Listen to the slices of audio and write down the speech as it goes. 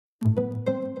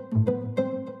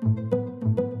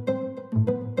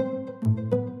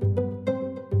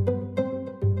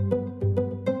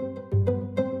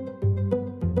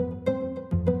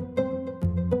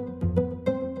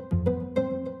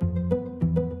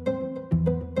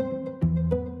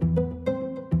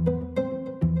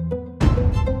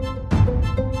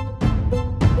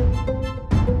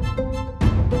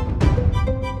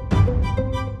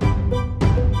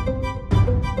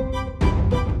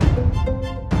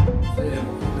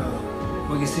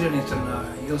financiraните на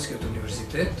Yale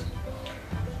Universitet.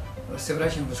 Се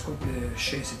враќам во Скопје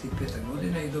 65-та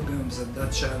година и добивам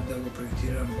задача да го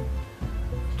проектирам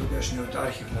тогашниот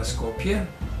архив на Скопје.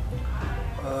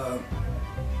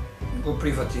 Ја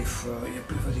прифатив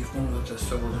понудата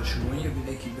со воодушевување,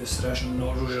 бидејќи бе страшно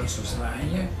наоружен со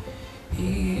знаење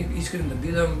и искрен да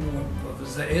бидам,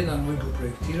 за еден мој го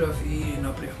проектирав и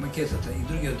направив макетата. И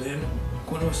другиот ден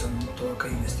го носам тоа кај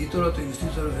инвеститорот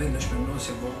веднаш ме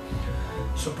носи во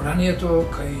собранието,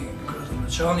 кај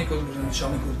градоначалникот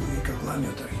го вика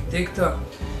главниот архитекта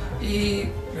и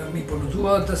ми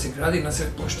понудуваат да се гради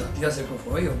насред плоштад. Јас реков,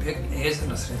 овој објект не е за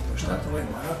насред плоштад, ова е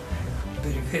мара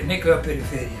некоја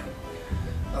периферија.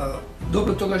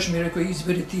 Добро, тогаш ми рекој,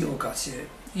 избери ти локација.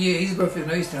 И ја избрав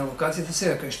наистина локацијата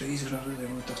сега кај што е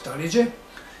изградено Тафталиџе.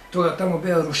 Тога таму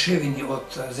беа рушевини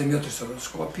од земјотресот од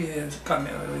Скопје,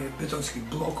 бетонски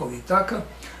блокови и така.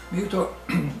 Меѓутоа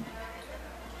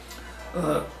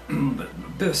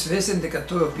бев свесен дека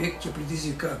тој објект ќе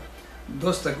предизвика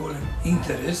доста голем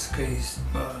интерес кај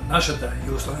нашата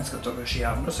југословенска тогаш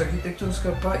јавност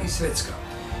архитектонска, па и светска.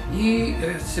 И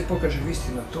се покажа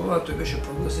вистина тоа, тој беше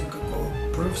прогласен како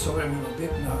прв современ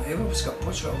објект на европска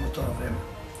почва во тоа време.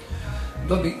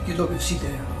 Ги добив сите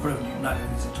врвни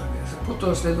награди за тој објект.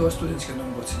 Потоа следува студентски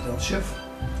дом во Цидалчев,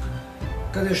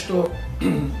 каде што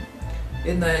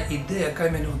една идеја кај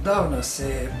мене одавна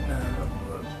се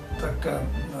така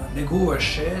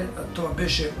негуваше, тоа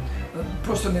беше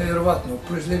просто неверојатно.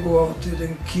 Произлегува од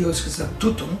еден киоск за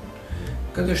тутун,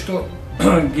 каде што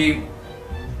тој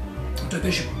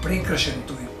беше прекрашен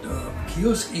тој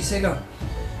киоск и сега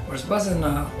врз база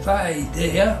на таа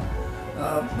идеја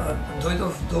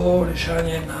дојдов до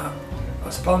решање на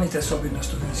спалните соби на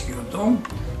студентскиот дом,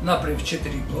 направив 4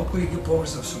 блокови, ги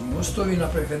поврзав со мостови,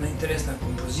 направив една интересна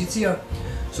композиција,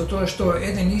 со тоа што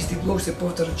еден исти блок се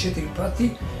повтора 4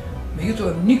 пати,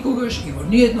 меѓутоа никогаш и во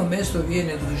ниедно место вие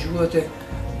не доживувате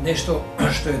нешто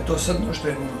што е досадно, што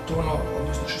е монотонно,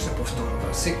 односно што се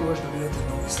повторува. Секогаш добивате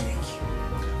нови слики.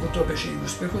 Но тоа беше и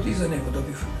успехот и за него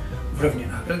добив врвни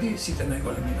награди, сите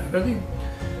најголеми награди.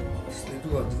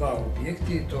 Следува два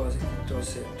објекти, тоа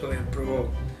е прво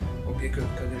објектот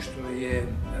каде што е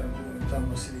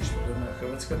моментално седиштето на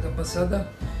Хрватската амбасада.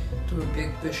 Тој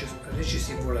објект беше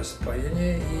речиси во распајање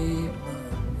и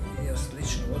јас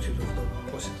лично отидов да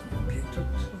посетам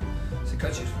објектот, се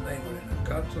качив најгоре на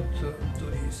катот,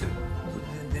 дори до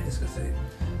денеска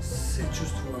се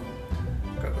чувствувам,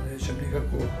 како да речем,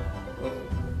 некако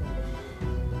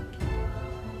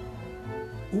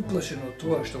уплашен од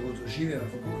тоа што го доживеав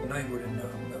најгоре на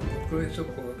подкровето,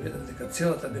 кога гледам дека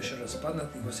целата беше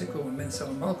распадната и во секој момент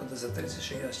само малку да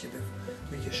затресеше, јас ќе бев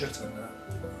веќе жртва на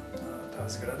таа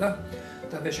зграда.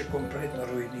 Таа беше комплетно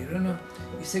руинирана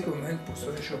и секој момент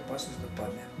постоеше опасност да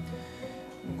падне.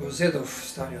 Го зедов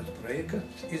стариот проектот,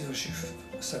 извршив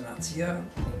санација,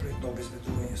 комплетно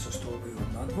обезбедување со столбови од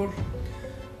надвор,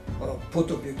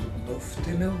 под објектот нов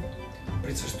темел,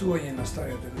 прицврстување на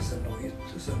стариот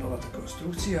за новата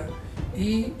конструкција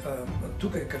и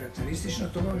тука е карактеристично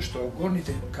тоа што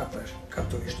горните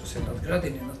катови што се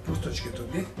надградени над просторскиот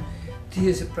објект,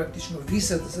 тие се практично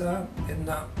висат за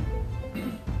една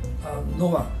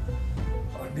нова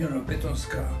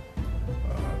армирано-бетонска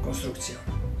конструкција.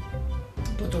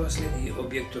 Потоа следи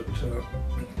објектот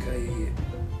кај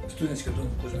студентскиот дом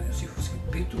Кузма Јосифовски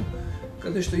 5,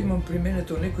 каде што имам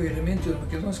применето некои елементи од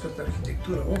македонската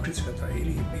архитектура, охридската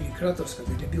или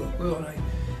кратовската или било кој онај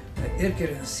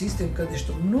еркерен систем, каде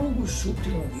што многу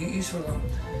суптилно ги исфрлам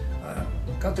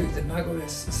катовите нагоре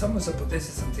само за по 10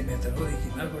 см,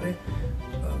 одејќи нагоре.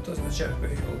 Тоа означава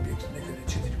кој е објектот некаде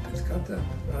 4-5 ката,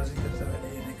 разликата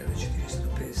е некаде 40 до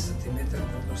 50 см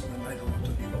во однос на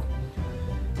најдолното ниво.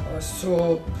 Со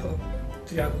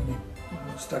триаголни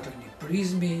стаклени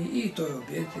призми и тој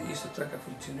објект исто така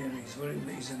функционира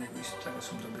изворено и за него исто така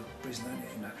сум добил признање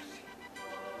и награди.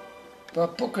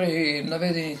 Покрај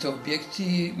наведените објекти,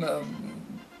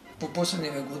 по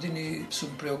последниве години сум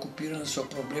преокупиран со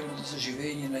проблемот за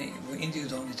живење во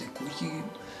индивидуалните куќи,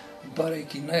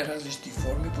 барајќи најразлични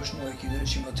форми, почнувајќи да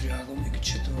речеме од триаголник,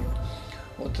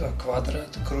 од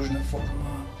квадрат, кружна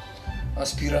форма,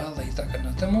 спирала и така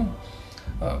натаму.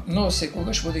 Но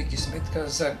секогаш водејќи сметка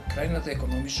за крајната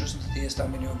економичност на тие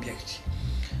стамбени објекти.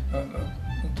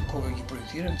 Кога ги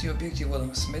проектирам тие објекти,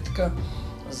 водам сметка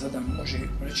за да може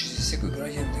речиси секој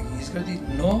граѓанин да ги изгради,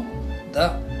 но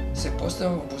да се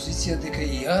поставам во позиција дека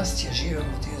и јас ќе живеам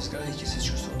во тие згради и ќе се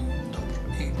чувствувам добро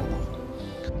и побудно.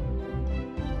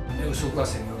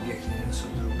 Неусогласени објекти еден со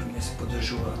друг, не се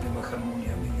поддржуваат, нема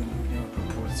хармонија меѓу нив, нема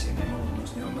пропорција, нема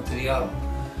однос, нема материјал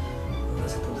да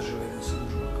се поддржува еден со друг.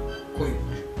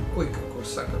 Кој како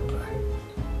сака прави.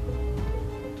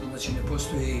 Znači ne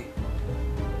postoji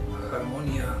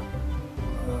harmonija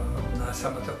na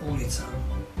samата улица.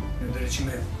 Да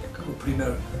речеме, како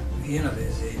пример, Виена да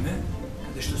ја земе,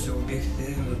 каде што се објектите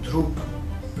еден до друг,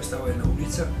 представува една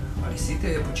улица, али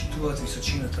сите ја почитуваат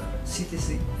височината. Сите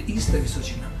се иста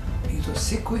височина. И то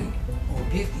секој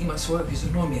објект има своја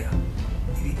физиономија.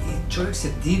 И човек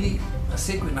се диви на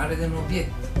секој нареден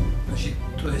објект. Значи,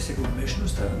 тоа е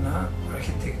секојмешноста на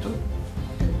архитектот,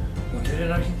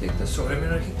 модерен архитекта,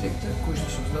 современ архитекта, кој што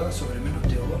создава современо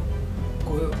дело,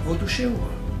 кој воодушевува.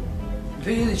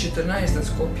 2014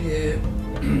 Скопје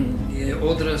е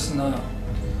одраз на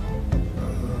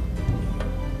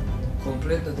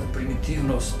комплетната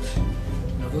примитивност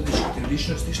на водечките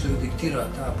личности што ја диктира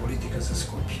таа политика за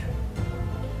Скопје.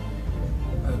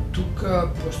 Тука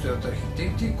постојат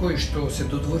архитекти кои што се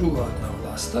додворуваат на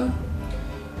власта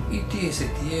и тие се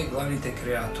тие главните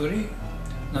креатори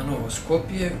на ново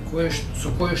Скопје, со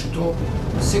кое што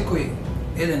секој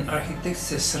еден архитект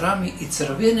се срами и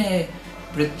црвенее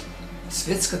пред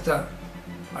светската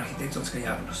архитектонска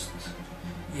јавност.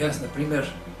 Јас, например,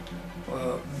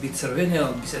 би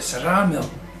црвенел, би се срамел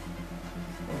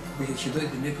кога ќе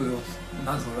дојде некој од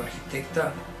надвор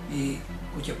архитекта и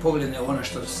кој ќе погледне она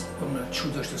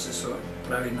чудо што се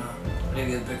прави на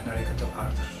левиот брег на реката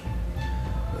Вардар.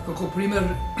 Како пример,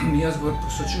 јас го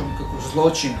посочувам како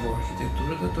злочин во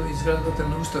архитектурата, тоа е изградбата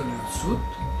на Уставниот суд,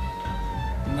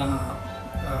 на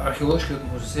Археолошкиот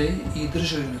музеј и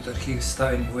државниот архив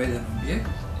ставени во еден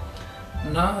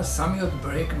објект на самиот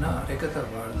брег на реката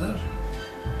Вардар.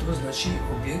 Тоа значи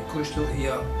објект кој што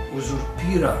ја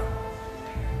узурпира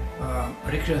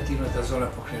рекреативната зона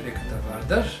покрај реката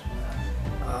Вардар.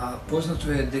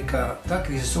 Познато е дека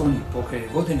такви зони покрај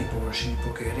водени површини,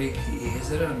 покрај реки и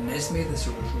езера не смее да се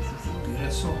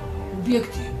узурпира со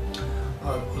објекти.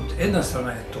 Од една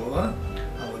страна е тоа,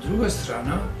 а од друга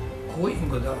страна кој им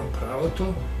го дава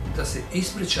правото да се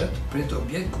испречат пред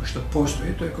објект кој што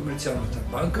постои, тоа е комерцијалната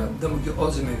банка, да му ги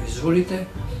одземе визурите,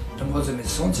 да му одземе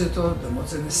сонцето, да му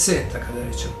одземе се, така да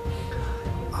речем.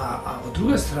 А од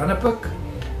друга страна пак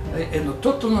едно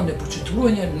тотално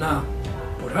непочитување на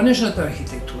поранешната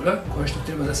архитектура, која што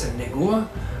треба да се негува,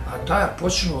 а таа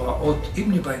почнува од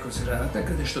Ибни Бајко зградата,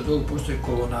 каде што долу постои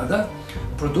колонада,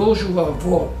 продолжува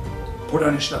во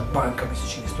поранешна банка, ми се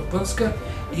чини стопанска,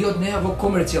 и од неја во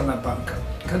комерцијална банка,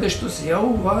 каде што се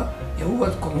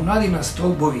јавуваат колонади на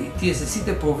столбови, тие се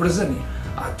сите поврзани,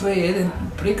 а тоа е еден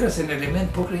прекрасен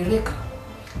елемент покрај река.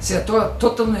 Сега тоа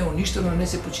тотално е уништено, не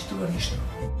се почитува ништо.